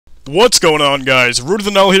What's going on, guys? Root of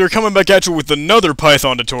the Null here, coming back at you with another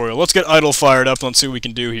Python tutorial. Let's get idle fired up and let's see what we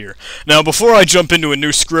can do here. Now, before I jump into a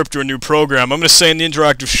new script or a new program, I'm going to stay in the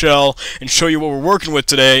interactive shell and show you what we're working with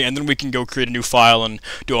today, and then we can go create a new file and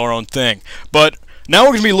do our own thing. But now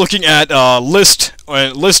we're going to be looking at list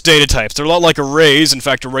data types. They're a lot like arrays. In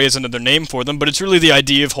fact, array is another name for them, but it's really the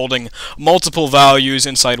idea of holding multiple values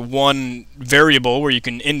inside one variable where you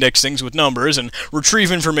can index things with numbers and retrieve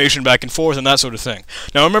information back and forth and that sort of thing.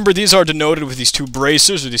 Now remember, these are denoted with these two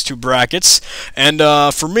braces or these two brackets, and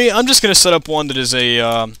for me, I'm just going to set up one that is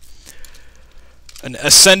an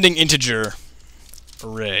ascending integer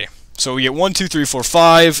array. So we get 1, 2, 3, 4,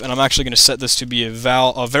 5, and I'm actually going to set this to be a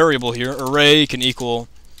variable here. Array can equal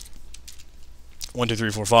 1, 2, 3,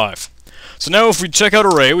 4, 5. So now if we check out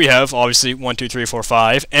array, we have obviously 1, 2, 3, 4,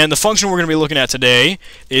 5, and the function we're going to be looking at today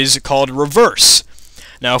is called reverse.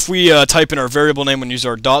 Now if we type in our variable name and use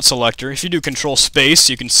our dot selector, if you do control space,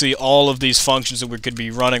 you can see all of these functions that we could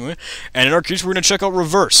be running with, and in our case we're going to check out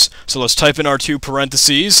reverse. So let's type in our two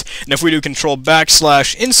parentheses, and if we do control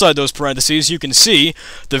backslash inside those parentheses, you can see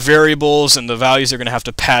the variables and the values they're going to have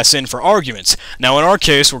to pass in for arguments. Now in our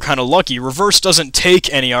case, we're kind of lucky. Reverse doesn't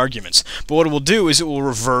take any arguments, but what it will do is it will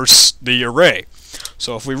reverse the array.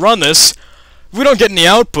 So if we run this, we don't get any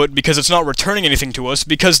output because it's not returning anything to us,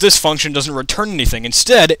 because this function doesn't return anything.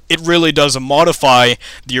 Instead, it really does modify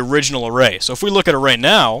the original array. So if we look at array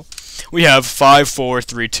now, we have 5, 4,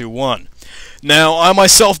 3, 2, 1. Now, I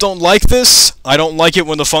myself don't like this. I don't like it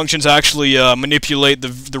when the functions actually manipulate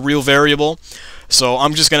the real variable. So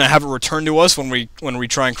I'm just going to have it return to us when we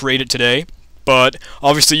try and create it today. But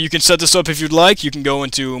obviously you can set this up if you'd like. You can go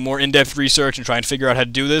into more in-depth research and try and figure out how to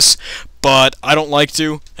do this. But I don't like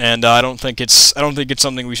to, and I don't think it's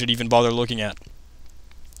something we should even bother looking at.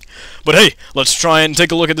 But hey, let's try and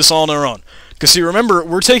take a look at this all on our own. Because see, remember,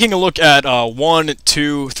 we're taking a look at 1,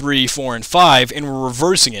 2, 3, 4, and 5, and we're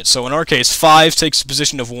reversing it. So in our case, 5 takes the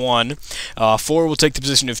position of 1, 4 will take the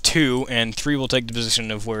position of 2, and 3 will take the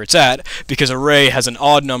position of where it's at, because array has an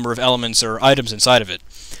odd number of elements or items inside of it.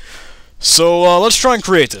 So let's try and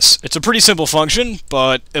create this. It's a pretty simple function,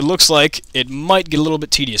 but it looks like it might get a little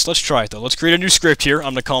bit tedious. Let's try it though. Let's create a new script here.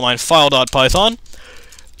 I'm going to call mine file.python.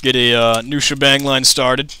 Get a new shebang line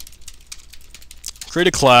started. Create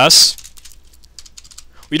a class.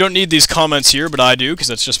 We don't need these comments here, but I do, because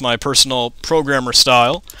that's just my personal programmer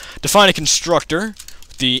style. Define a constructor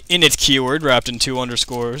with the init keyword wrapped in 2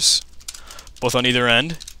 underscores, both on either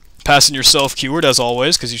end. Pass in your self keyword as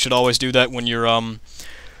always, because you should always do that when you're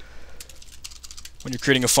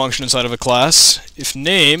creating a function inside of a class. If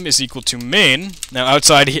name is equal to main, now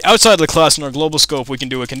outside of the class in our global scope, we can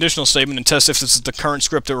do a conditional statement and test if this is the current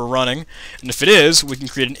script that we're running. And if it is, we can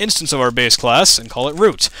create an instance of our base class and call it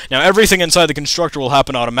root. Now everything inside the constructor will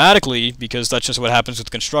happen automatically, because that's just what happens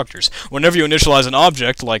with constructors. Whenever you initialize an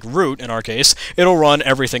object, like root in our case, it'll run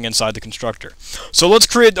everything inside the constructor. So let's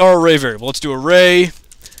create our array variable. Let's do array,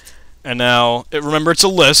 and now remember it's a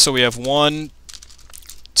list, so we have 1,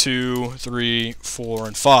 2, 3, 4,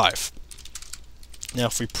 and 5. Now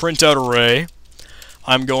if we print out array,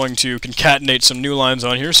 I'm going to concatenate some new lines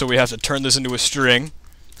on here, so we have to turn this into a string.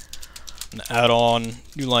 And add on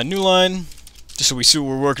new line, just so we see what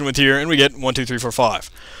we're working with here, and we get 1, 2, 3, 4, 5.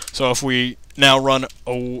 So if we now run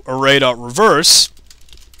array.reverse,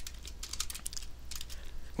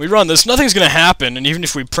 we run this, nothing's going to happen, and even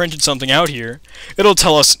if we printed something out here, it'll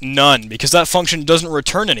tell us none, because that function doesn't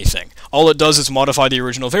return anything. All it does is modify the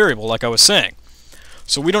original variable, like I was saying.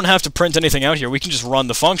 So we don't have to print anything out here, we can just run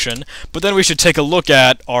the function, but then we should take a look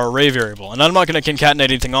at our array variable. And I'm not going to concatenate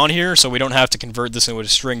anything on here, so we don't have to convert this into a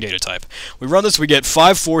string data type. We run this, we get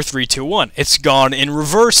 5, 4, 3, 2, 1. It's gone in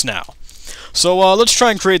reverse now. So let's try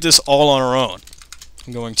and create this all on our own.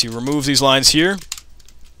 I'm going to remove these lines here,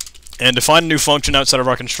 and define a new function outside of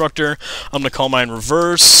our constructor. I'm going to call mine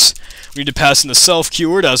reverse. We need to pass in the self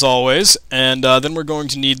keyword as always, and then we're going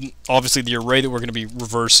to need obviously the array that we're going to be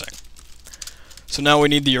reversing. So now we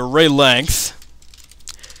need the array length,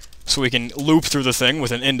 so we can loop through the thing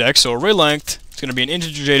with an index. So array length is going to be an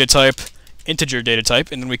integer data type,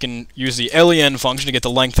 and then we can use the len function to get the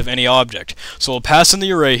length of any object. So we'll pass in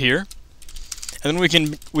the array here, and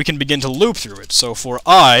then we can begin to loop through it. So for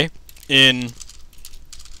I in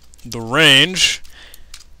the range,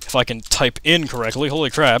 if I can type in correctly,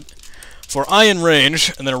 holy crap, for I in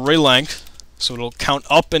range, and then array length, so it'll count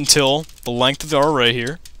up until the length of our array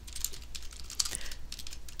here.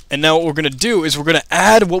 And now what we're going to do is we're going to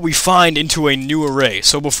add what we find into a new array.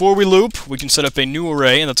 So before we loop, we can set up a new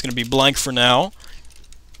array, and that's going to be blank for now.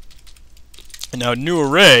 And now new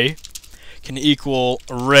array can equal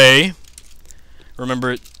array.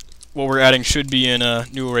 Remember, what we're adding should be in a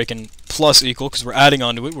new array can plus equal, because we're adding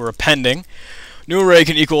onto it, we're appending. New array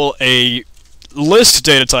can equal a list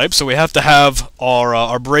data type, so we have to have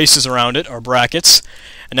our braces around it, our brackets.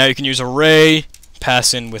 And now you can use array,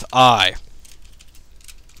 pass in with I.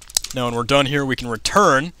 Now when we're done here, we can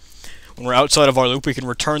return, when we're outside of our loop, we can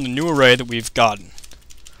return the new array that we've gotten.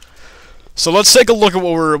 So let's take a look at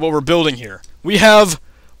what we're building here. We have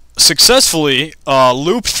successfully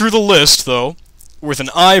looped through the list, though, with an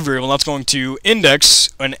I variable. That's going to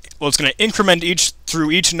index, and well, it's going to increment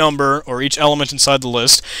through each number or each element inside the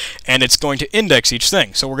list, and it's going to index each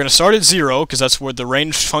thing. So we're going to start at 0, because that's what the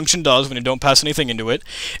range function does when you don't pass anything into it,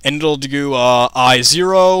 and it'll do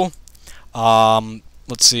I0,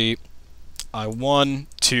 let's see, I1,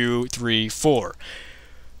 2, 3, 4.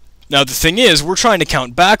 Now the thing is, we're trying to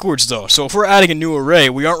count backwards though, so if we're adding a new array,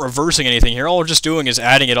 we aren't reversing anything here, all we're just doing is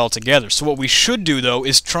adding it all together. So what we should do though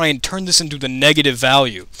is try and turn this into the negative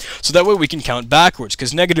value, so that way we can count backwards,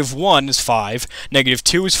 because -1 is 5,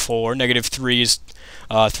 -2 is 4, -3 is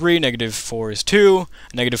 3, -4 is 2,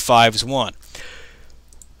 -5 is 1.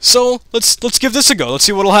 So let's give this a go, let's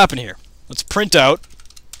see what'll happen here. Let's print out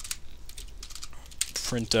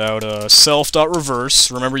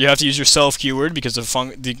self.reverse. Remember, you have to use your self keyword because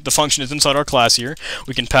the function is inside our class here.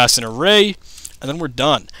 We can pass an array, and then we're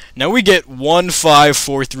done. Now we get 1, 5,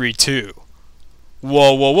 4, 3, 2.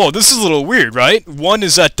 Whoa, whoa, whoa. This is a little weird, right? 1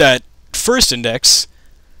 is at that first index,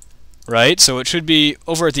 right? So it should be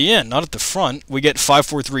over at the end, not at the front. We get 5,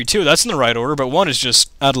 4, 3, 2. That's in the right order, but 1 is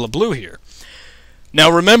just out of the blue here. Now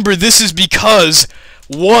remember, this is because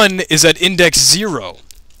 1 is at index 0.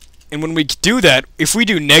 And when we do that, if we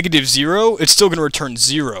do -0, it's still going to return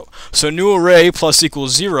 0. So new array plus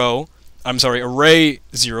equals 0, I'm sorry, array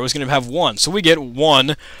 0 is going to have 1. So we get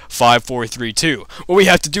 1, 5, 4, 3, 2. What we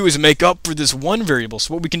have to do is make up for this 1 variable.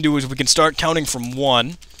 So what we can do is we can start counting from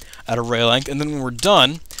 1 at array length, and then when we're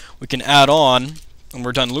done, we can add on, when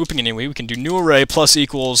we're done looping anyway, we can do new array plus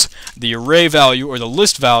equals the array value or the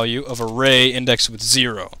list value of array indexed with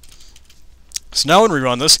 0. So now when we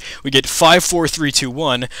run this, we get 5, 4, 3, 2,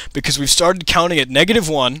 1, because we've started counting at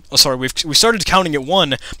 -1. Oh, sorry, we started counting at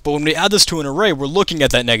 1, but when we add this to an array, we're looking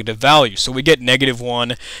at that negative value. So we get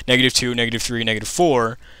 -1, -2, -3,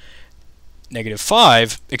 -4,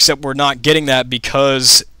 -5, except we're not getting that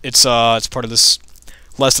because it's part of this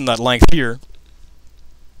less than that length here.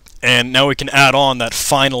 And now we can add on that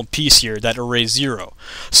final piece here, that array 0.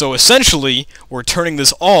 So essentially, we're turning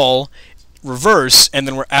this all reverse, and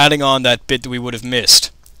then we're adding on that bit that we would have missed.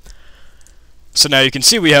 So now you can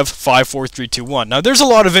see we have 5, 4, 3, 2, 1. Now there's a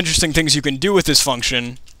lot of interesting things you can do with this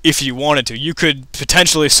function if you wanted to. You could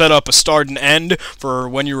potentially set up a start and end for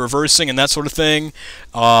when you're reversing and that sort of thing.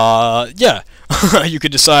 Yeah, you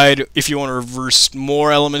could decide if you want to reverse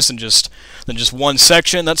more elements than just one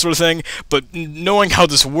section, that sort of thing. But knowing how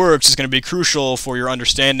this works is going to be crucial for your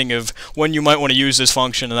understanding of when you might want to use this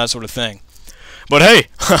function and that sort of thing. But hey,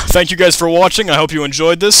 thank you guys for watching. I hope you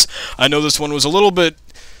enjoyed this. I know this one was a little bit...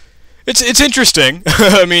 It's interesting.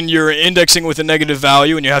 I mean, you're indexing with a negative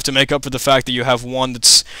value, and you have to make up for the fact that you have one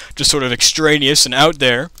that's just sort of extraneous and out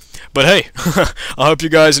there. But hey, I hope you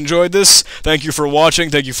guys enjoyed this. Thank you for watching,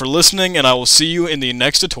 thank you for listening, and I will see you in the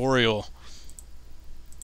next tutorial.